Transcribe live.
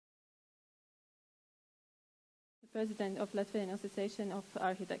President of Latvian Association of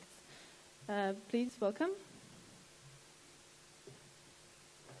Architects. Please welcome.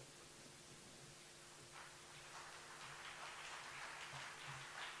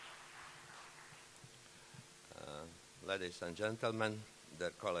 Ladies and gentlemen,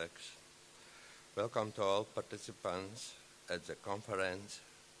 dear colleagues, welcome to all participants at the conference.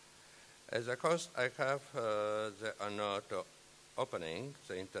 As a host, I have the honor to opening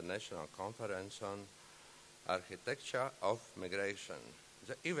the International Conference on Architecture of Migration.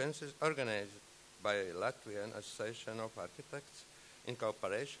 The event is organized by Latvian Association of Architects in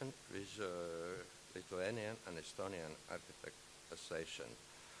cooperation with Lithuanian and Estonian Architect Association.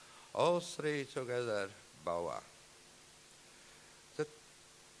 All three together, Poga. The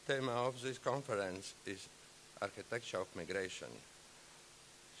theme of this conference is Architecture of Migration,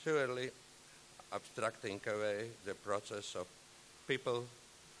 surely abstracting away the process of people,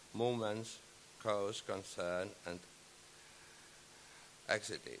 movements, cause, concern, and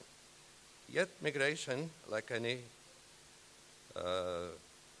exiting. Yet migration, like any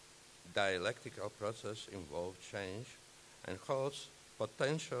dialectical process, involves change and holds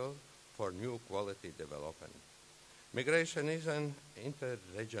potential for new quality development. Migration is an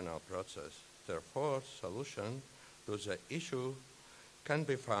interregional process. Therefore, solution to the issue can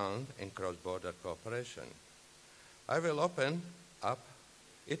be found in cross-border cooperation. It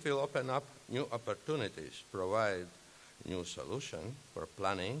will open up new opportunities, provide new solutions for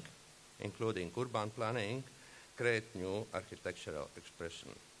planning, including urban planning, create new architectural expression.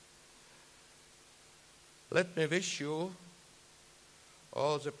 Let me wish you,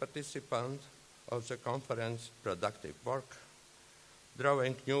 all the participants of the conference, productive work,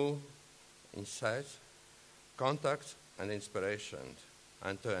 drawing new insights, contacts, and inspirations,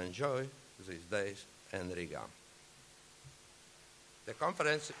 and to enjoy these days in Riga. The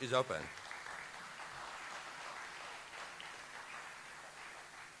conference is open.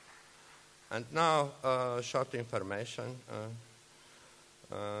 And now, short information.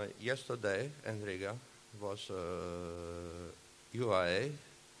 Yesterday in Riga was UIA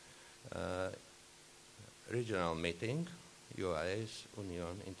regional meeting. UIA is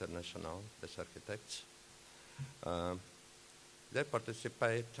Union International des Architects. They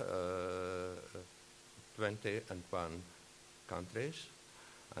participate 21 countries,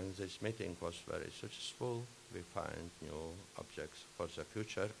 and this meeting was very successful. We find new objects for the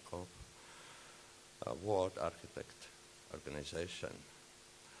future of World Architect Organization.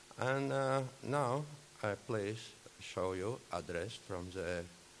 And now I please show you address from the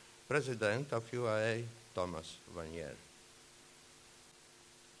President of UIA, Thomas Vonier.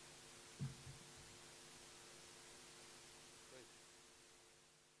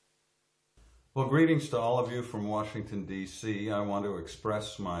 Well, greetings to all of you from Washington, D.C. I want to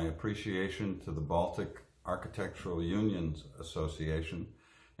express my appreciation to the Baltic Architectural Unions Association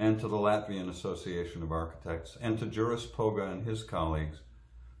and to the Latvian Association of Architects and to Juris, Poga, and his colleagues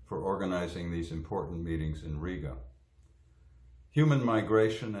for organizing these important meetings in Riga. Human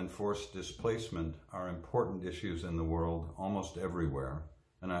migration and forced displacement are important issues in the world almost everywhere,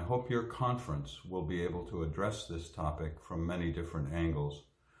 and I hope your conference will be able to address this topic from many different angles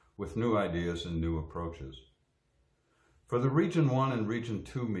with new ideas and new approaches. For the Region 1 and Region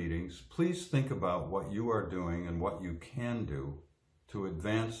 2 meetings, please think about what you are doing and what you can do to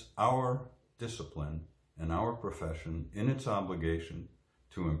advance our discipline and our profession in its obligation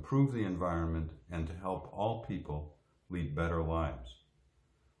to improve the environment and to help all people lead better lives.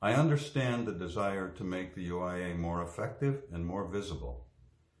 I understand the desire to make the UIA more effective and more visible.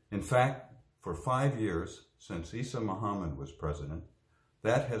 In fact, for 5 years, since Isa Muhammad was president,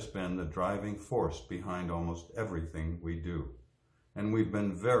 that has been the driving force behind almost everything we do. And we've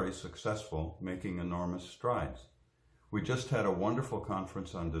been very successful, making enormous strides. We just had a wonderful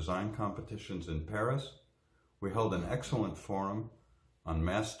conference on design competitions in Paris. We held an excellent forum on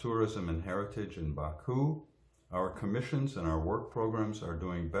mass tourism and heritage in Baku. Our commissions and our work programs are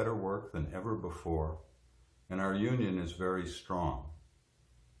doing better work than ever before, and our union is very strong.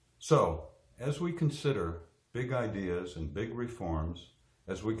 So, as we consider big ideas and big reforms,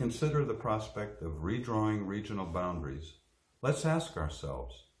 as we consider the prospect of redrawing regional boundaries, let's ask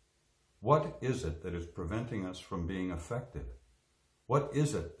ourselves, what is it that is preventing us from being effective? What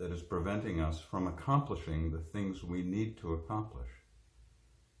is it that is preventing us from accomplishing the things we need to accomplish?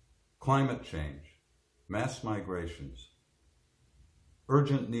 Climate change, mass migrations,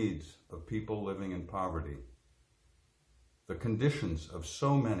 urgent needs of people living in poverty, the conditions of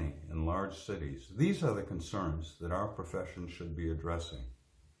so many in large cities. These are the concerns that our profession should be addressing.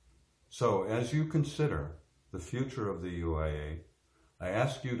 So as you consider the future of the UIA, I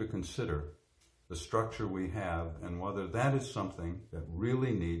ask you to consider the structure we have and whether that is something that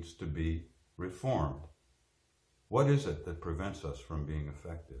really needs to be reformed. What is it that prevents us from being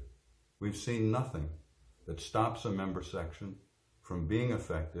effective? We've seen nothing that stops a member section from being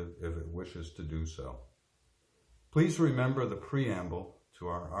effective if it wishes to do so. Please remember the preamble to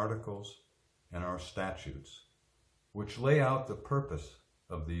our articles and our statutes, which lay out the purpose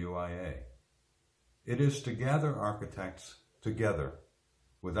of the UIA. It is to gather architects together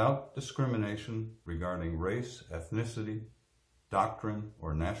without discrimination regarding race, ethnicity, doctrine,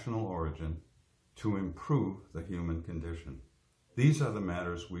 or national origin to improve the human condition. These are the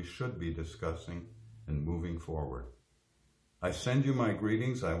matters we should be discussing and moving forward. I send you my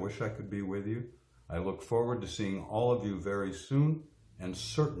greetings. I wish I could be with you. I look forward to seeing all of you very soon, and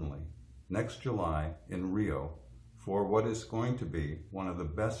certainly next July in Rio for what is going to be one of the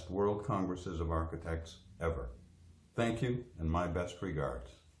best World Congresses of Architects ever. Thank you, and my best regards.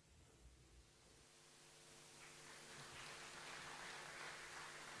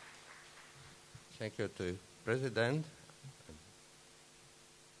 Thank you to President.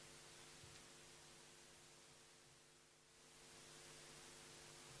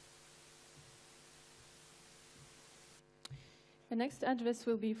 The next address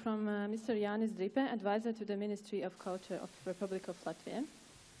will be from Mr. Jānis Dripe, advisor to the Ministry of Culture of Republic of Latvia.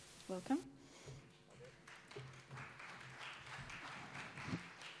 Welcome.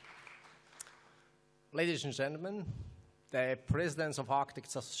 Ladies and gentlemen, the presidents of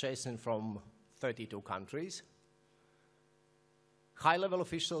Architects Association from 32 countries, high-level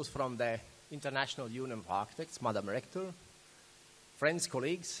officials from the International Union of Architects, Madam Rector, friends,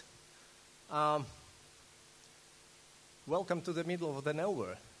 colleagues, welcome to the middle of the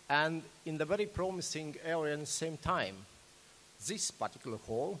nowhere, and in the very promising area at the same time. This particular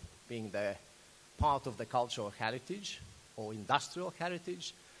hall, being the part of the cultural heritage or industrial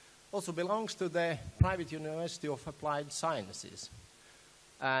heritage, also belongs to the private University of Applied Sciences.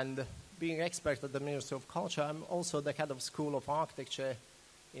 And being expert at the Ministry of Culture, I'm also the head of School of Architecture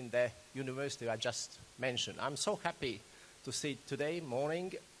in the university I just mentioned. I'm so happy to see today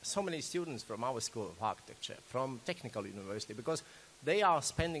morning so many students from our School of Architecture, from Technical University, because they are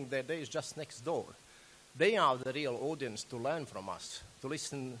spending their days just next door. They are the real audience to learn from us, to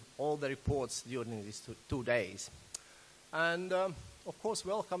listen all the reports during these two days. And of course,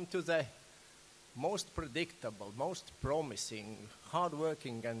 welcome to the most predictable, most promising,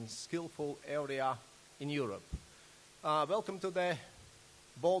 hardworking and skillful area in Europe. Welcome to the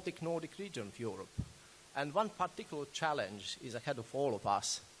Baltic Nordic region of Europe. And one particular challenge is ahead of all of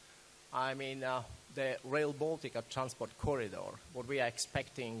us. I mean, the Rail Baltica transport corridor, what we are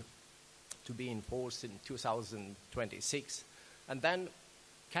expecting to be enforced in 2026. And then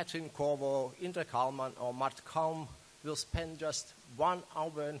Katrin Kovo, Indra Kalman or Mart Kalm will spend just 1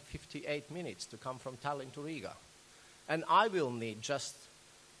 hour and 58 minutes to come from Tallinn to Riga. And I will need just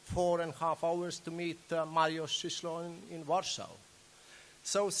 4.5 hours to meet Mario Shislo in Warsaw.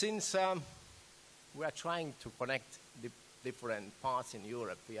 So since we are trying to connect the different parts in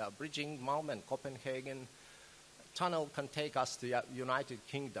Europe, we are bridging Malmö and Copenhagen. Tunnel can take us to the United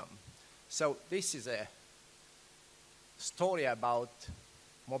Kingdom. So this is a story about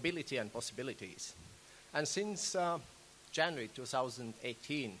mobility and possibilities. And since January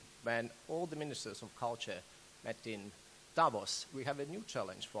 2018, when all the ministers of culture met in Davos, we have a new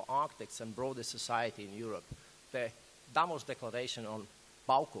challenge for architects and broader society in Europe, the Davos Declaration on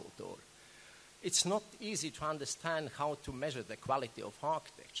Baukultur. It's not easy to understand how to measure the quality of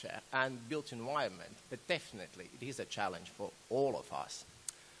architecture and built environment, but definitely it is a challenge for all of us.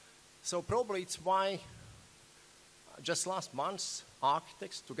 So probably it's why just last month,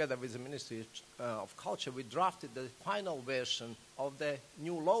 architects, together with the Ministry of Culture, we drafted the final version of the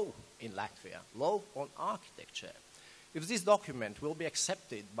new law in Latvia, Law on Architecture. If this document will be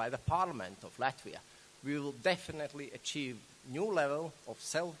accepted by the Parliament of Latvia, we will definitely achieve new level of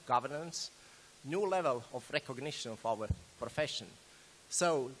self-governance, new level of recognition of our profession.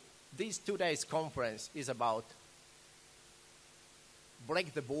 So this 2 days conference is about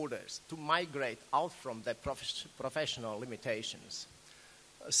break the borders, to migrate out from the professional limitations.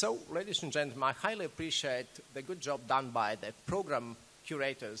 So, ladies and gentlemen, I highly appreciate the good job done by the program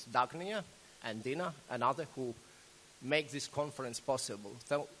curators Dagnija and Dina and others who make this conference possible.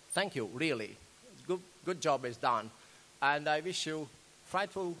 So, thank you, really. Good job is done. And I wish you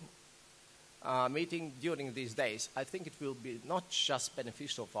fruitful meeting during these days. I think it will be not just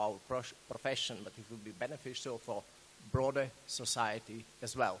beneficial for our profession, but it will be beneficial for broader society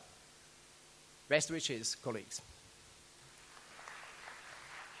as well. Best wishes, colleagues.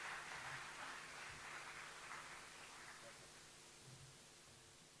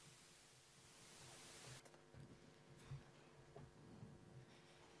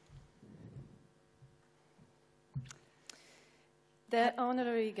 They're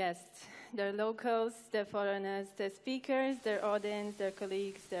honorary guests. They're locals, they're foreigners, they're speakers, they're audience, they're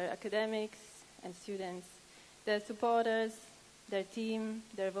colleagues, they're academics and students. They're supporters, their team,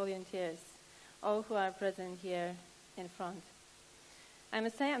 their volunteers, all who are present here in front. I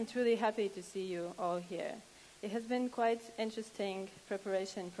must say I'm truly happy to see you all here. It has been quite interesting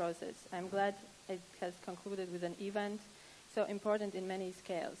preparation process. I'm glad it has concluded with an event so important in many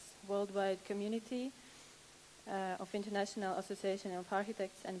scales. Worldwide community of International Association of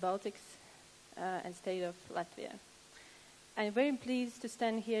Architects and Baltics and State of Latvia. I'm very pleased to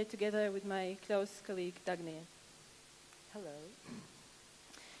stand here together with my close colleague Dagnija. Hello.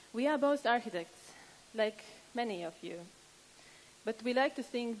 We are both architects, like many of you, but we like to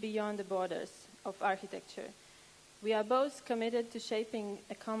think beyond the borders of architecture. We are both committed to shaping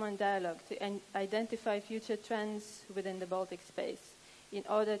a common dialogue to identify future trends within the Baltic space in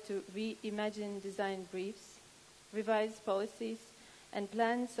order to reimagine design briefs, revise policies, and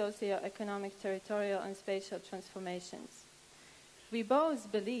plan socio-economic, territorial, and spatial transformations. We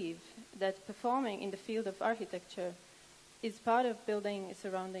both believe that performing in the field of architecture is part of building a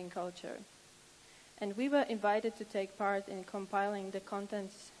surrounding culture. And we were invited to take part in compiling the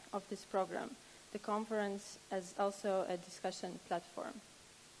contents of this program, the conference as also a discussion platform.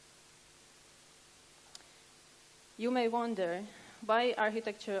 You may wonder, why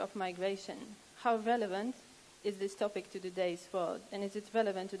architecture of migration? How relevant is this topic to today's world? And is it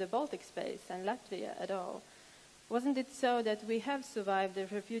relevant to the Baltic space and Latvia at all? Wasn't it so that we have survived the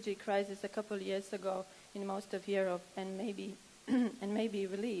refugee crisis a couple of years ago in most of Europe and maybe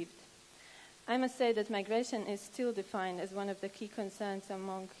relieved? I must say that migration is still defined as one of the key concerns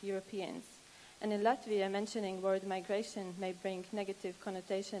among Europeans. And in Latvia, mentioning word migration may bring negative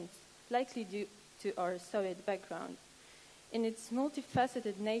connotations, likely due to our Soviet background. In its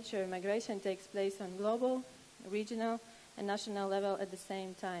multifaceted nature, migration takes place on global, regional, and national level at the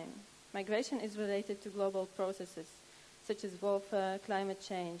same time. Migration is related to global processes, such as warfare, climate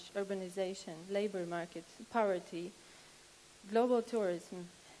change, urbanization, labor markets, poverty, global tourism.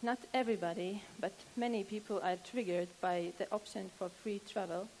 Not everybody, but many people are triggered by the option for free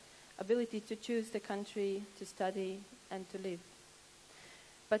travel, ability to choose the country to study and to live.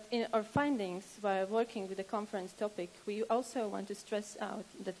 But in our findings, while working with the conference topic, we also want to stress out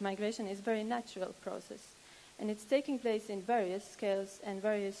that migration is a very natural process, and it's taking place in various scales and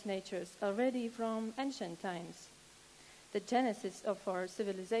various natures already from ancient times. The genesis of our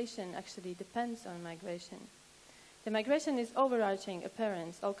civilization actually depends on migration. The migration is overarching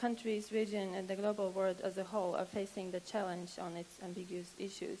appearance. All countries, region, and the global world as a whole are facing the challenge on its ambiguous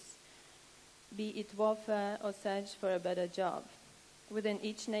issues, be it warfare or search for a better job. Within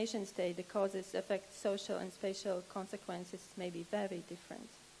each nation state, the causes, effects, social and spatial consequences may be very different.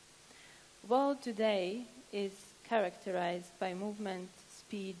 World today is characterized by movement,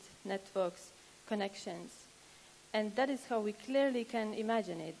 speed, networks, connections, and that is how we clearly can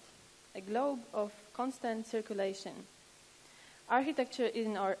imagine it, a globe of constant circulation. Architecture,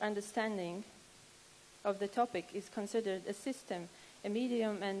 in our understanding of the topic, is considered a system, a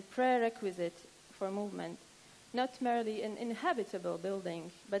medium and prerequisite for movement, not merely an inhabitable building,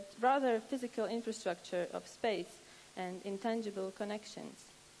 but rather physical infrastructure of space and intangible connections.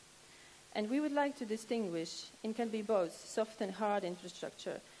 And we would like to distinguish, it can be both soft and hard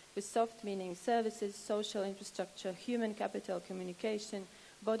infrastructure, with soft meaning services, social infrastructure, human capital, communication,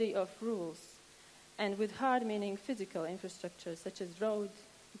 body of rules, and with hard meaning physical infrastructure such as roads,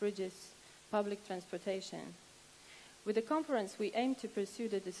 bridges, public transportation. With the conference, we aim to pursue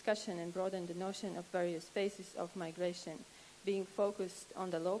the discussion and broaden the notion of various phases of migration, being focused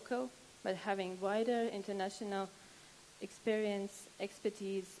on the local, but having wider international experience,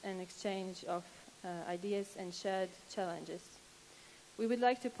 expertise, and exchange of ideas and shared challenges. We would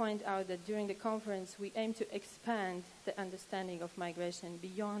like to point out that during the conference, we aim to expand the understanding of migration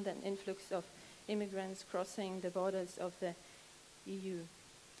beyond an influx of immigrants crossing the borders of the EU.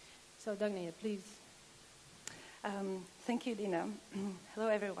 So, Dagnija, please. Thank you, Dina. Hello,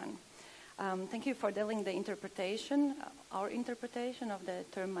 everyone. Thank you for delivering the interpretation, our interpretation of the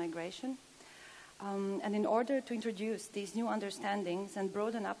term migration. And in order to introduce these new understandings and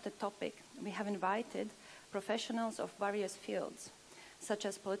broaden up the topic, we have invited professionals of various fields, such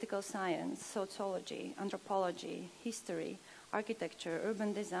as political science, sociology, anthropology, history, architecture,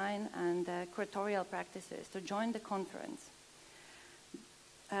 urban design, and curatorial practices to join the conference.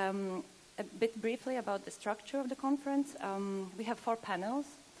 A bit briefly about the structure of the conference. We have 4 panels,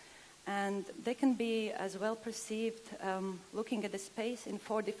 and they can be as well perceived looking at the space in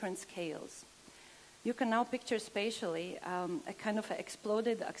 4 different scales. You can now picture spatially a kind of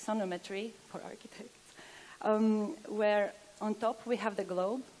exploded axonometry for architects, where on top we have the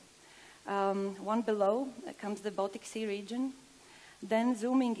globe. One below comes the Baltic Sea region. Then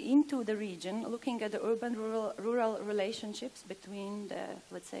zooming into the region, looking at the urban-rural relationships between the,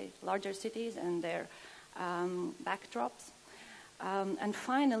 let's say, larger cities and their backdrops. And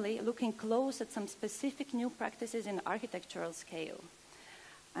finally, looking close at some specific new practices in architectural scale.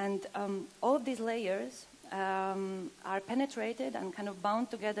 And all of these layers are penetrated and kind of bound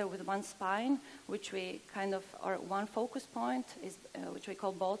together with one spine, which we kind of, or one focus point, is which we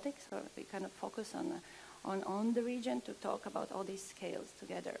call Baltic. So we kind of focus on the region to talk about all these scales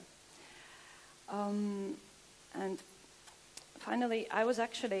together. And finally, I was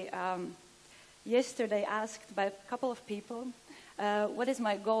actually yesterday asked by a couple of people, what is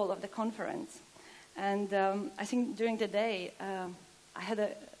my goal of the conference? And I think during the day, I had a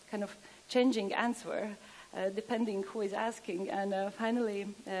kind of changing answer, depending who is asking. And finally,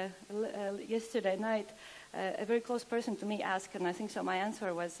 yesterday night, a very close person to me asked, and I think so my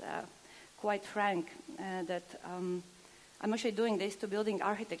answer was quite frank, that I'm actually doing this to building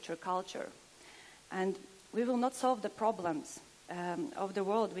architecture culture. And we will not solve the problems of the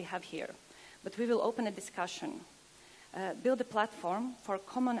world we have here, but we will open a discussion, build a platform for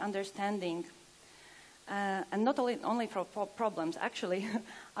common understanding, and not only for problems. Actually,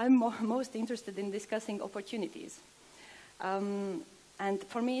 I'm most interested in discussing opportunities. And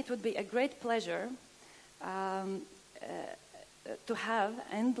for me, it would be a great pleasure to have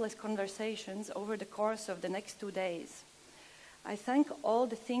endless conversations over the course of the next 2 days. I thank all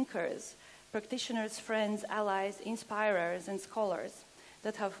the thinkers, practitioners, friends, allies, inspirers, and scholars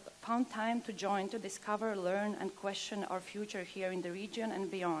that have found time to join to discover, learn, and question our future here in the region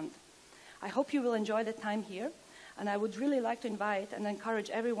and beyond. I hope you will enjoy the time here, and I would really like to invite and encourage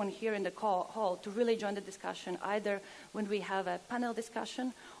everyone here in the hall to really join the discussion, either when we have a panel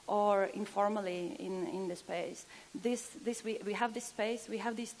discussion or informally in the space. We have this space, we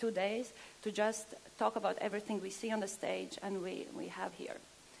have these 2 days to just talk about everything we see on the stage and we have here.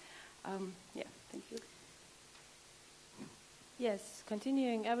 Yeah, thank you. Yes,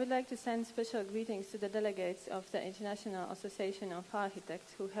 continuing, I would like to send special greetings to the delegates of the International Association of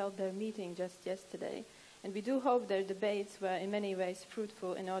Architects who held their meeting just yesterday. And we do hope their debates were in many ways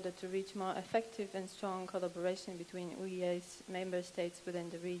fruitful in order to reach more effective and strong collaboration between UEA's member states within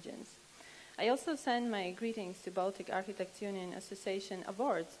the regions. I also send my greetings to Baltic Architects Union Association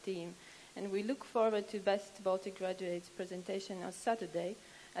Awards team, and we look forward to Best Baltic Graduates presentation on Saturday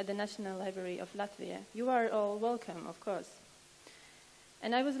at the National Library of Latvia. You are all welcome, of course.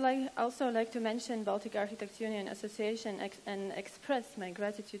 And I would also like to mention Baltic Architects Union Association and express my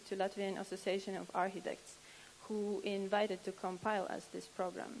gratitude to Latvian Association of Architects, who invited to compile us this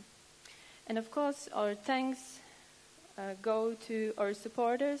program. And of course, our thanks go to our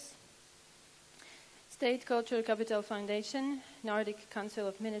supporters, State Cultural Capital Foundation, Nordic Council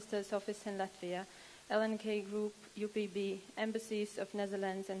of Ministers Office in Latvia, LNK Group, UPB, Embassies of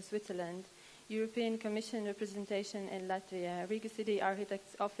Netherlands and Switzerland, European Commission representation in Latvia, Riga City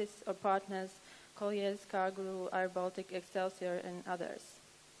Architects Office or partners, Colliers, Carguru, Air Baltic, Excelsior, and others.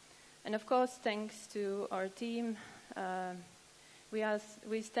 And of course, thanks to our team.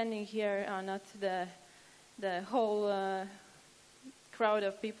 We standing here are not the whole crowd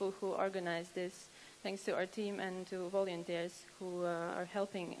of people who organized this. Thanks to our team and to volunteers who are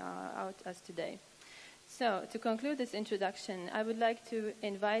helping out us today. So, to conclude this introduction, I would like to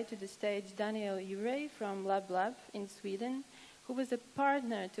invite to the stage Daniel Juris from Lab in Sweden, who was a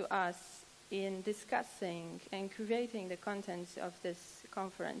partner to us in discussing and curating the contents of this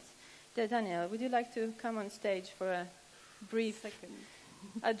conference. Daniel, would you like to come on stage for a brief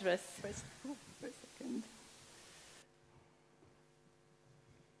address? For a second.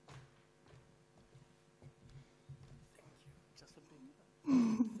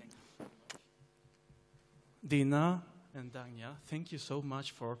 Dina and Dagnija, thank you so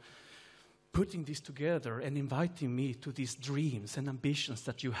much for putting this together and inviting me to these dreams and ambitions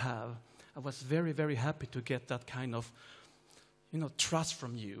that you have. I was very, very happy to get that kind of, trust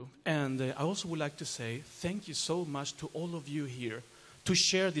from you. And I also would like to say thank you so much to all of you here to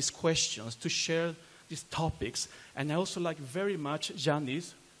share these questions, to share these topics. And I also like very much,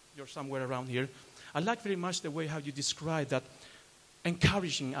 Jānis, you're somewhere around here, I like very much the way how you describe that,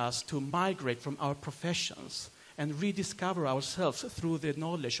 encouraging us to migrate from our professions and rediscover ourselves through the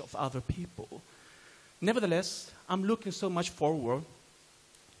knowledge of other people. Nevertheless, I'm looking so much forward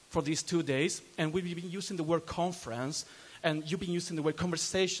for these 2 days, and we've been using the word conference, And you've been using the word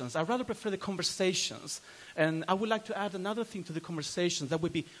conversations. I rather prefer the conversations. And I would like to add another thing to the conversations. That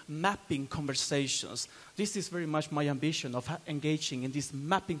would be mapping conversations. This is very much my ambition of engaging in these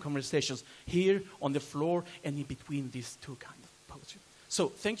mapping conversations here on the floor and in between these two kinds of poetry. So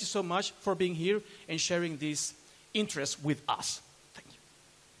thank you so much for being here and sharing this interest with us. Thank you.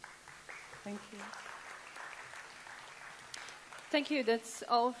 Thank you. Thank you. That's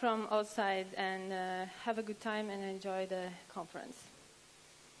all from outside, and have a good time and enjoy the conference.